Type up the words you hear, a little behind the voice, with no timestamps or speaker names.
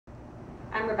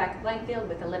I'm Rebecca Blankfield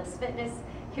with Ellipse Fitness,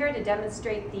 here to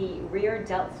demonstrate the Rear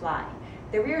Delt Flye.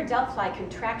 The Rear Delt Flye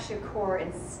contracts your core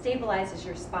and stabilizes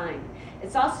your spine.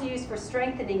 It's also used for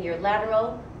strengthening your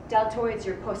lateral deltoids,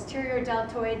 your posterior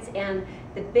deltoids, and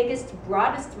the biggest,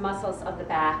 broadest muscles of the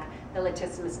back, the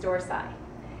latissimus dorsi.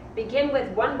 Begin with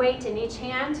one weight in each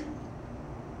hand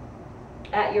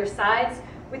at your sides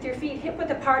with your feet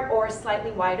hip-width apart or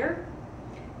slightly wider.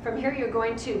 From here, you're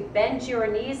going to bend your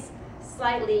knees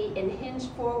slightly and hinge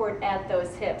forward at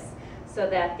those hips so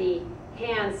that the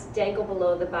hands dangle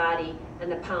below the body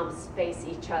and the palms face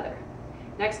each other.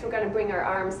 Next, we're going to bring our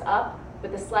arms up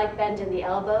with a slight bend in the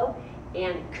elbow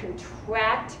and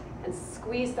contract and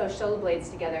squeeze those shoulder blades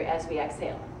together as we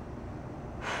exhale.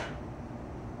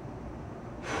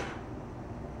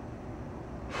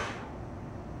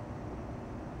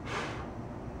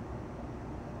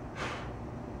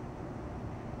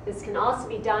 This can also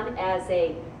be done as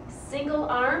a single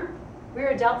arm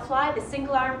rear delt fly. The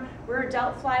single arm rear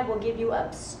delt fly will give you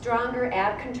a stronger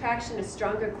ab contraction, a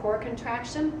stronger core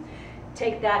contraction.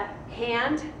 Take that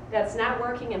hand that's not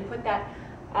working and put that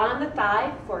on the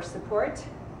thigh for support,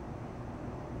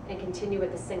 and continue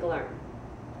with the single arm.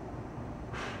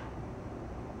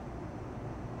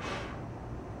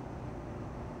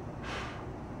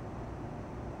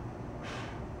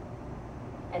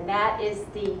 And that is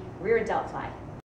the rear delt fly.